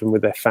children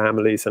with their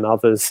families and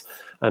others,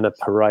 and a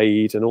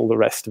parade and all the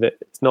rest of it.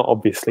 It's not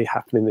obviously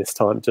happening this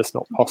time, just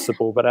not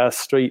possible. But our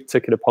street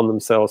took it upon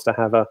themselves to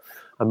have a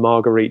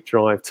Marguerite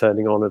Drive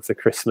turning on of the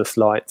Christmas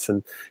lights,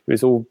 and it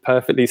was all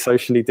perfectly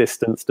socially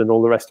distanced and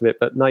all the rest of it.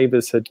 But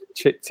neighbours had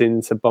chipped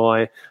in to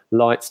buy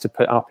lights to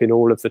put up in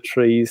all of the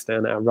trees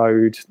down our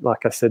road.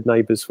 Like I said,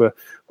 neighbours were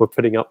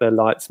putting up their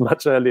lights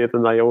much earlier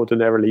than they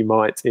ordinarily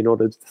might in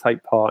order to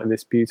take part in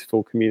this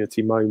beautiful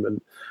community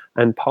moment.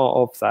 And part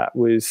of that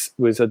was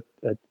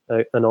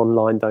an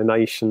online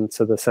donation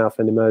to the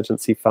Southend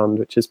Emergency Fund,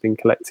 which has been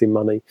collecting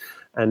money,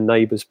 and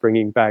neighbours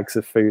bringing bags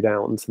of food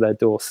out onto their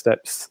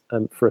doorsteps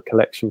for a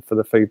collection for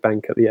the food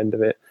bank at the end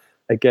of it.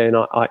 Again,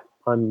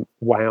 I'm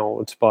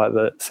wowed by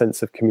the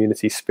sense of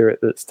community spirit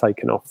that's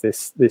taken off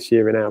this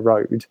year in our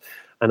road,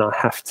 and I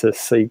have to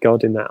see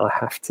God in that. I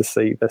have to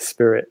see the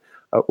Spirit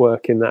at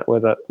work in that,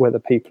 whether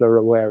people are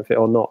aware of it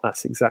or not.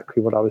 That's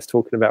exactly what I was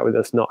talking about with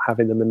us not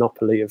having the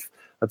monopoly of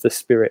the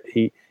Spirit.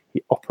 He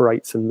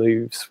operates and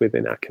moves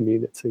within our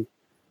community.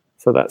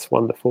 So that's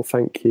wonderful.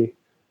 Thank you.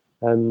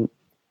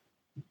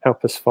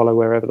 Help us follow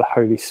wherever the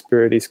Holy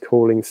Spirit is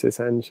calling, says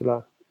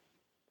Angela.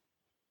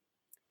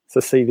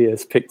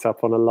 Cecilia's picked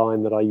up on a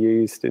line that I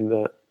used in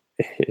the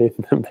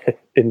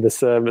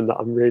sermon that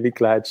I'm really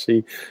glad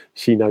she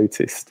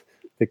noticed.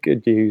 The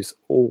good news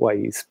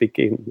always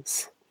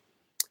begins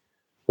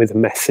with a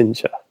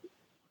messenger.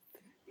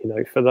 You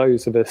know, for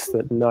those of us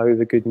that know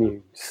the good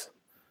news,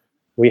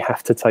 we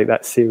have to take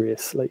that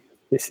seriously.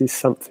 This is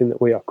something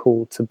that we are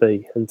called to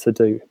be and to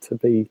do, to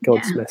be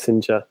God's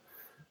messenger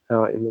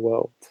out in the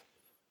world.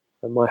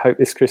 And my hope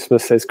this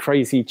Christmas, says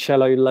Crazy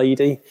Cello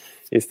Lady,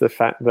 is the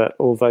fact that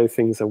although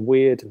things are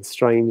weird and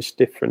strange,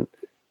 different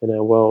in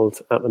our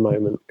world at the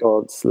moment,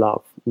 God's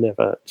love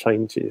never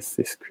changes.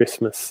 This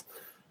Christmas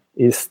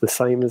is the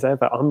same as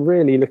ever. I'm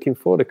really looking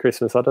forward to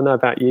Christmas. I don't know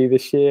about you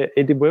this year.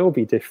 It will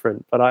be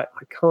different, but I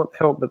can't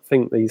help but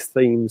think these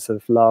themes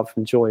of love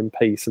and joy and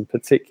peace, and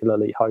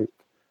particularly hope,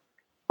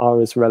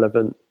 are as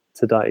relevant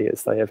today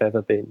as they have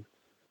ever been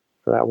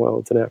for our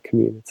world and our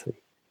community.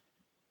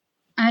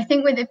 I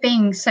think with it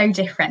being so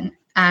different,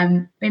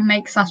 it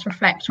makes us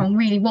reflect on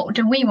really what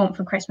do we want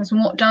for Christmas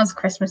and what does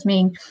Christmas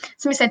mean.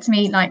 Somebody said to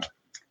me, like,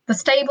 the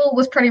stable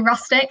was pretty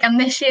rustic and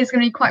this year is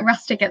going to be quite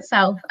rustic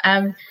itself.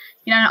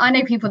 You know, I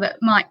know people that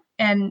might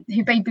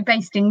who may be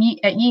based at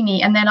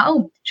uni, and they're like,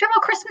 oh, should we have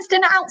our Christmas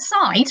dinner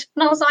outside?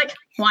 And I was like,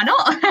 why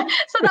not?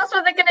 So that's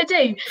what they're going to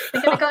do.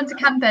 They're going to go onto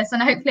campus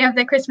and hopefully have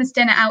their Christmas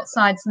dinner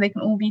outside so they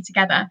can all be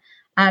together,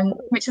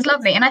 which is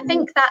lovely. And I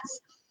think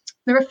that's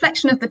the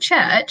reflection of the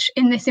church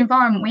in this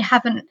environment. We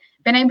haven't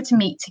been able to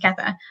meet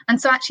together.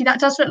 And so actually that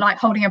does look like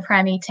holding a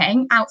prayer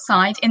meeting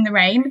outside in the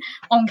rain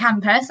on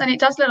campus. And it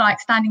does look like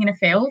standing in a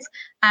field,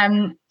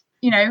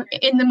 you know,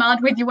 in the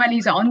mud with your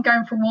wellies on,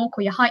 going for a walk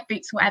or your hike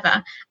boots,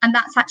 whatever. And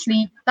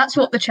that's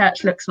what the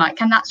church looks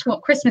like. And that's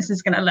what Christmas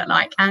is going to look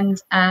like.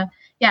 And I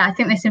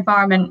think this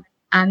environment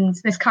and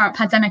this current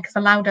pandemic has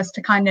allowed us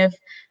to kind of,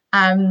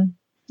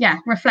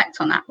 reflect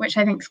on that, which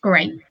I think is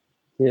great.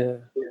 Yeah,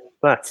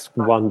 that's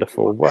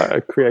wonderful. What a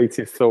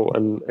creative thought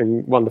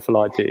and wonderful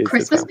idea.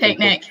 Christmas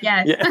picnic,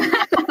 yes. Yeah.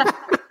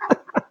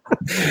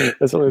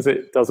 As long as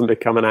it doesn't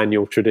become an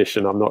annual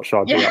tradition, I'm not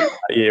sure I'd be up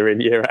year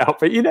in, year out,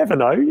 but you never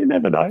know. You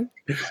never know.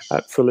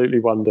 Absolutely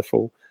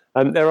wonderful.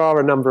 There are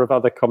a number of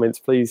other comments.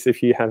 Please,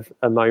 if you have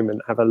a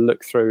moment, have a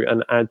look through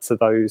and add to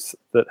those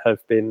that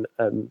have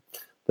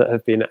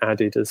been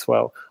added as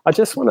well. I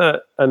just want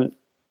to,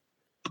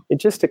 it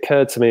just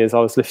occurred to me as I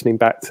was listening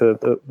back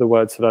to the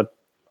words that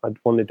I'd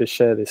wanted to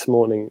share this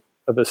morning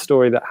of a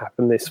story that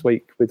happened this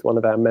week with one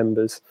of our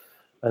members.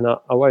 And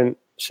I won't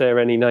share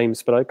any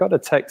names, but I got a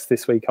text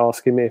this week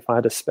asking me if I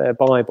had a spare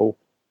Bible.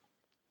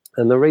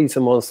 And the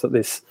reason was that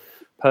this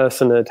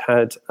person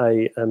had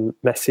a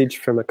message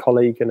from a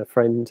colleague and a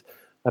friend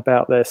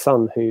about their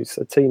son, who's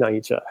a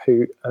teenager,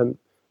 who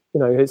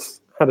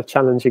has had a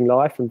challenging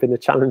life and been a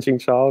challenging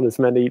child, as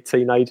many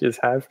teenagers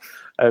have,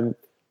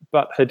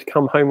 but had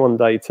come home one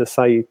day to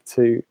say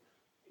to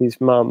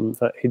his mum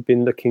that he'd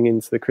been looking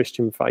into the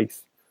Christian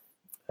faith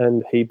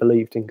and he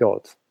believed in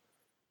God.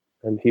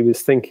 And he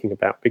was thinking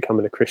about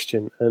becoming a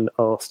Christian and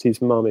asked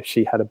his mum if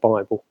she had a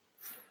Bible.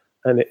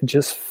 And it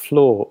just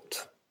floored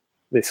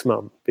this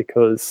mum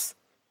because,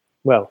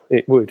 well,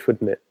 it would,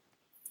 wouldn't it?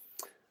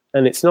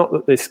 And it's not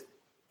that this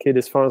kid,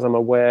 as far as I'm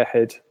aware,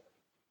 had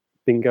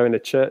been going to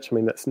church. I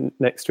mean, that's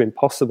next to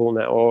impossible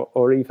now,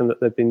 or even that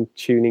they've been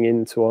tuning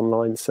into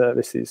online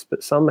services.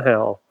 But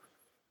somehow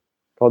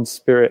God's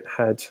Spirit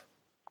had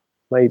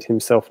made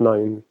himself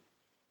known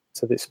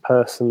to this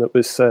person that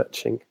was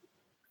searching,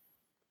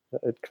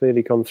 that had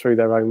clearly gone through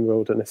their own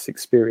wilderness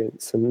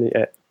experience and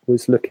yet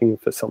was looking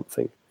for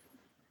something.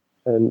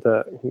 And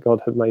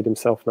God had made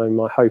himself known.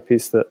 My hope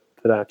is that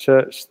our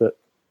church, that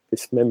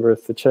this member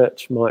of the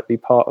church might be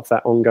part of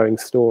that ongoing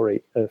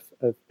story of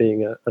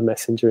being a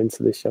messenger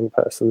into this young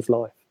person's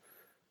life.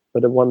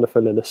 But a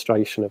wonderful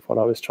illustration of what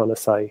I was trying to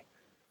say,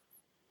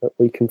 that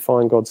we can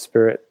find God's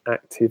Spirit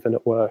active and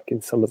at work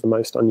in some of the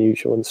most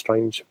unusual and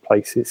strange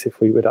places if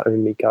we would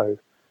only go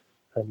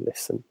and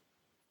listen.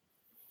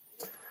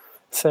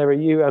 Sarah,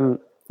 you're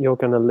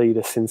going to lead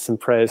us in some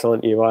prayers,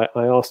 aren't you? I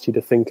asked you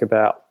to think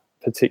about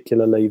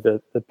particularly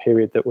the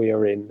period that we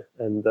are in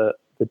and the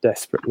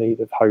desperate need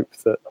of hope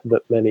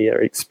that many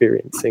are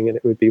experiencing, and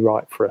it would be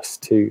right for us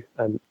to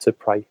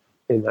pray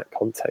in that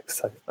context.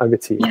 So over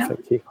to you. Yeah.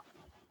 Thank you.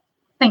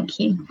 Thank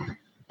you.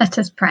 Let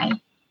us pray.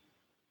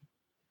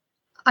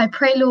 I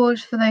pray, Lord,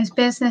 for those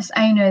business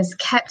owners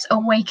kept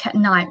awake at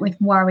night with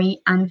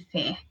worry and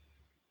fear.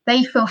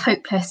 They feel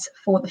hopeless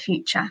for the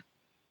future.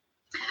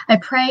 I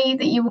pray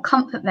that you will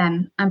comfort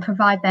them and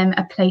provide them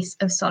a place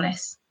of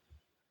solace.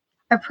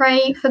 I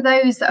pray for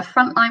those that are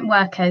frontline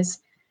workers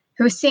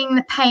who are seeing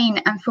the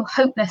pain and feel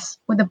hopeless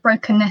with the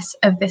brokenness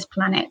of this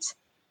planet.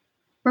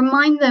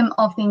 Remind them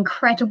of the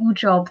incredible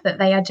job that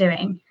they are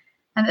doing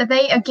and that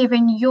they are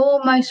giving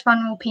your most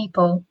vulnerable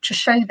people to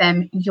show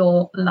them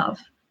your love.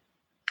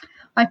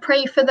 I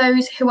pray for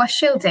those who are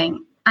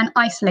shielding and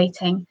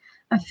isolating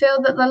and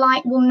feel that the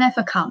light will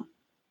never come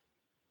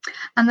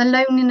and the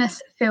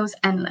loneliness feels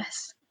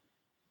endless.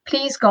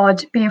 Please,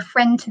 God, be a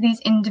friend to these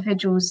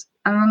individuals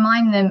and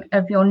remind them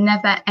of your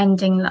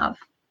never-ending love.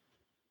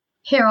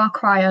 Hear our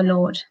cry, O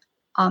Lord.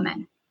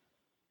 Amen.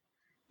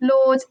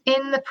 Lord,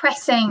 in the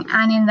pressing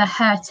and in the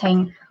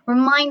hurting,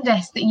 remind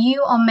us that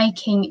you are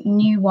making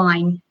new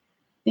wine,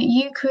 that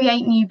you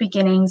create new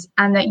beginnings,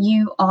 and that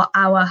you are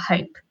our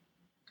hope.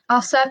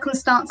 Our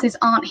circumstances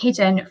aren't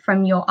hidden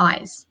from your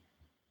eyes.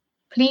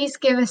 Please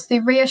give us the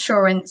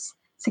reassurance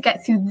to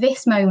get through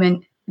this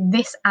moment,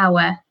 this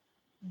hour,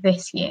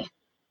 this year.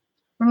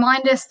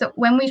 Remind us that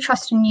when we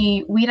trust in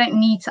you, we don't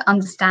need to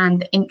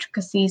understand the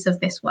intricacies of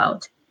this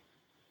world.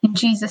 In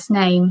Jesus'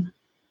 name,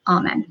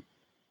 amen.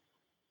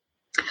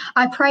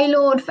 I pray,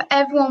 Lord, for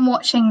everyone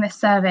watching this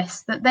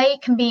service, that they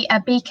can be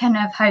a beacon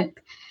of hope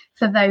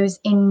for those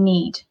in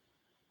need.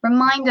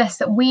 Remind us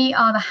that we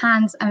are the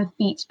hands and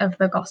feet of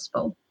the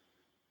gospel.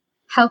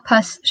 Help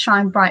us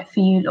shine bright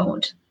for you,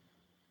 Lord.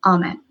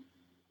 Amen.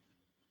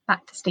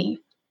 Back to Steve.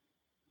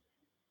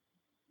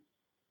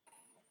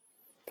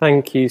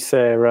 Thank you,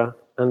 Sarah.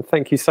 And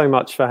thank you so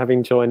much for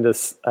having joined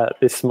us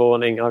this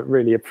morning. I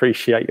really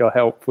appreciate your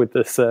help with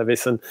the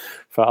service. And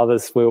for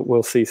others,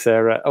 we'll see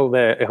Sarah. Oh,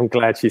 there. I'm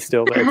glad she's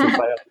still there to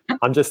play.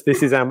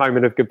 This is our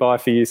moment of goodbye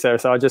for you, Sarah.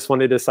 So I just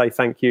wanted to say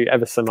thank you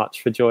ever so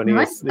much for joining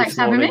us this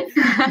morning.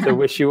 To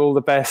wish you all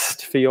the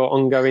best for your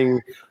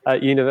ongoing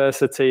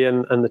university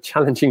and the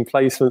challenging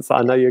placements that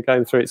I know you're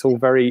going through. It's all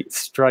very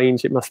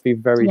strange. It must be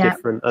very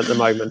different at the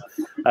moment.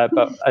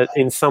 But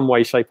in some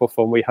way, shape or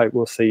form, we hope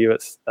we'll see you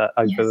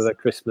over the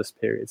Christmas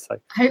period. So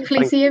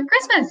hopefully see you at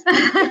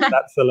Christmas.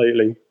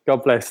 Absolutely.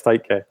 God bless.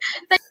 Take care.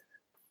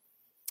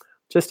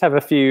 Just have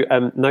a few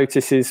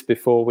notices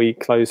before we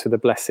close with a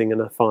blessing and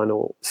a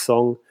final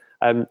song.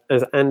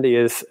 As Andy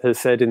has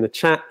said in the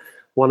chat,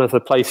 one of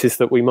the places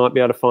that we might be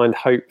able to find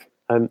hope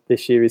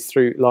this year is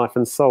through Life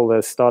and Soul.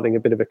 They're starting a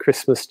bit of a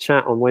Christmas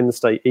chat on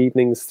Wednesday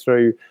evenings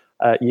through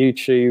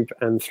YouTube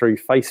and through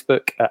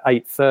Facebook at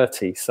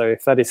 8:30. So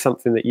if that is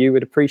something that you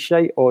would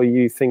appreciate, or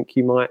you think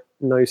you might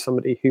know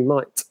somebody who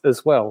might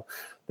as well,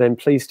 then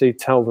please do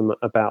tell them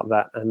about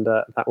that. And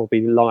that will be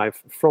live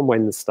from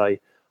Wednesday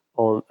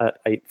on at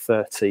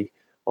 8:30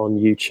 on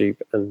YouTube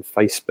and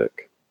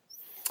Facebook.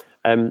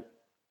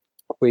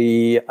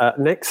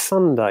 Next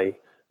Sunday,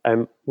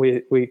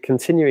 we're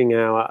continuing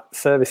our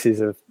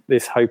services of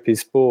this Hope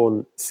is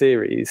Born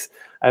series.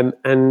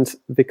 And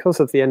because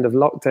of the end of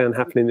lockdown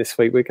happening this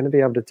week, we're going to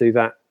be able to do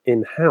that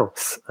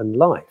in-house and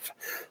live.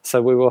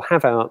 So we will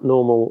have our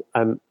normal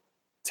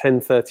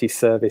 10:30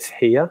 service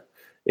here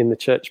in the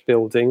church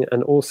building,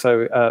 and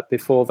also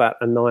before that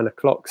a 9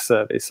 o'clock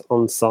service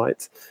on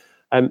site.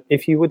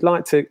 If you would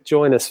like to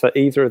join us for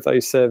either of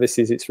those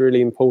services, it's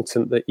really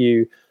important that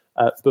you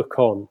book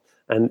on,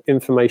 and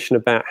information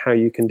about how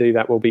you can do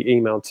that will be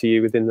emailed to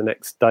you within the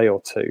next day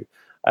or two.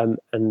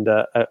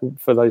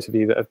 For those of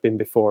you that have been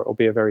before, it will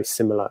be a very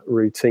similar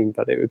routine,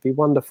 but it would be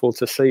wonderful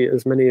to see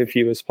as many of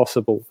you as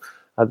possible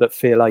that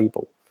feel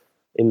able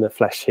in the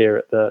flesh here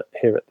at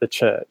the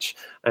church.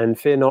 And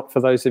fear not, for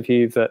those of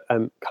you that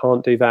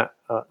can't do that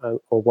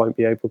or won't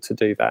be able to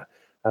do that,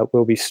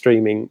 we'll be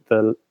streaming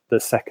the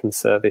second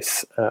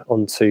service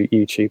onto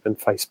YouTube and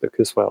Facebook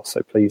as well.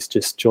 So please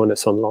just join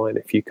us online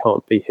if you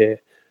can't be here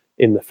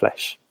in the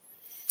flesh.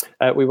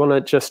 We want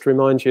to just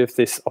remind you of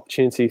this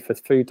opportunity for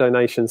food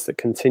donations that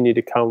continue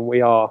to come.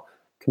 We are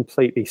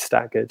completely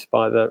staggered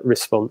by the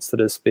response that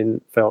has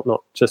been felt,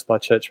 not just by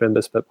church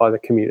members, but by the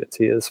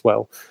community as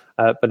well.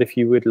 But if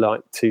you would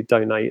like to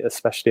donate,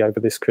 especially over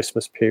this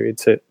Christmas period,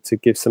 to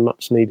give some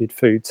much needed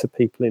food to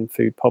people in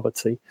food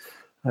poverty,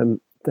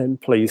 then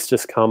please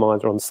just come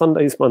either on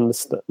Sundays,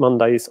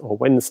 Mondays or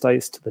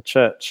Wednesdays to the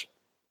church,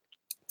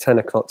 10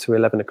 o'clock to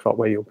 11 o'clock,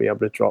 where you'll be able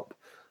to drop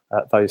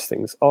those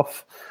things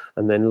off.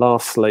 And then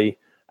lastly,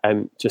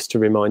 just to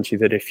remind you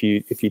that if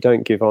you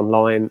don't give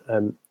online,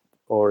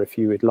 or if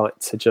you would like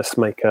to just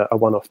make a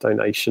one-off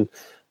donation,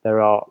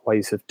 there are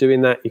ways of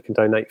doing that. You can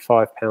donate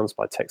 £5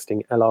 by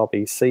texting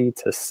LRBC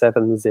to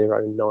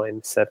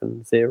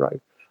 70970,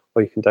 or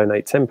you can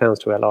donate £10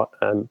 to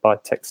by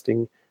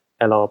texting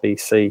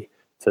LRBC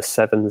to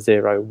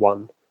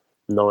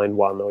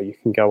 70191, or you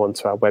can go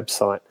onto our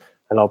website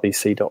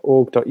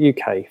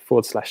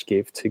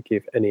lrbc.org.uk/give to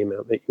give any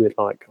amount that you would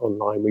like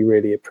online. We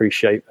really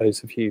appreciate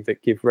those of you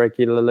that give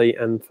regularly,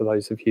 and for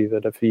those of you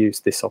that have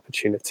used this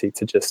opportunity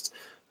to just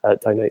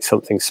donate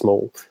something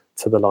small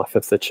to the life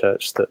of the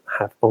church that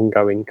have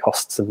ongoing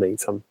costs and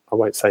needs. I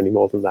won't say any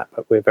more than that,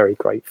 but we're very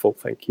grateful.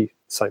 Thank you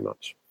so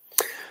much.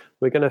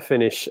 We're going to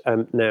finish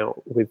now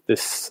with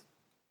this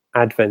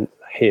Advent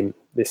hymn,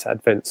 this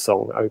Advent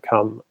song, O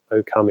Come,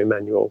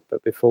 Emmanuel.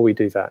 But before we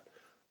do that,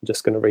 I'm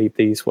just going to read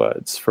these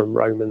words from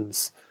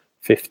Romans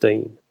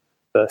 15,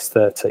 verse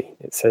 30.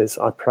 It says,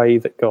 I pray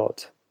that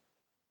God,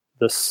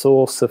 the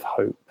source of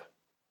hope,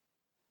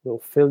 will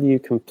fill you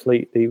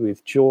completely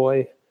with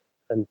joy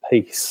and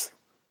peace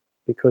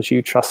because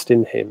you trust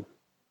in him.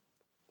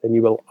 Then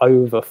you will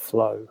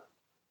overflow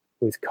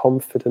with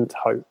confident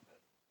hope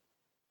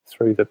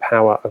through the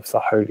power of the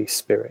Holy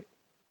Spirit.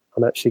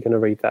 I'm actually going to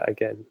read that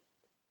again.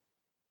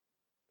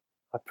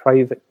 I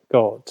pray that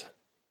God,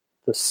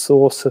 the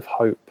source of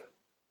hope,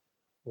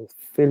 will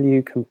fill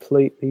you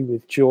completely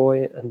with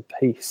joy and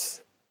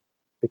peace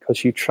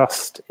because you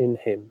trust in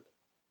him.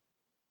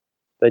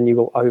 Then you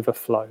will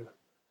overflow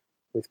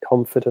with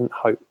confident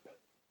hope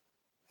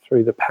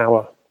through the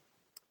power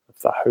of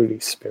the Holy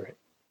Spirit.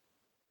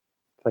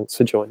 Thanks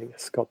for joining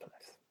us. God bless.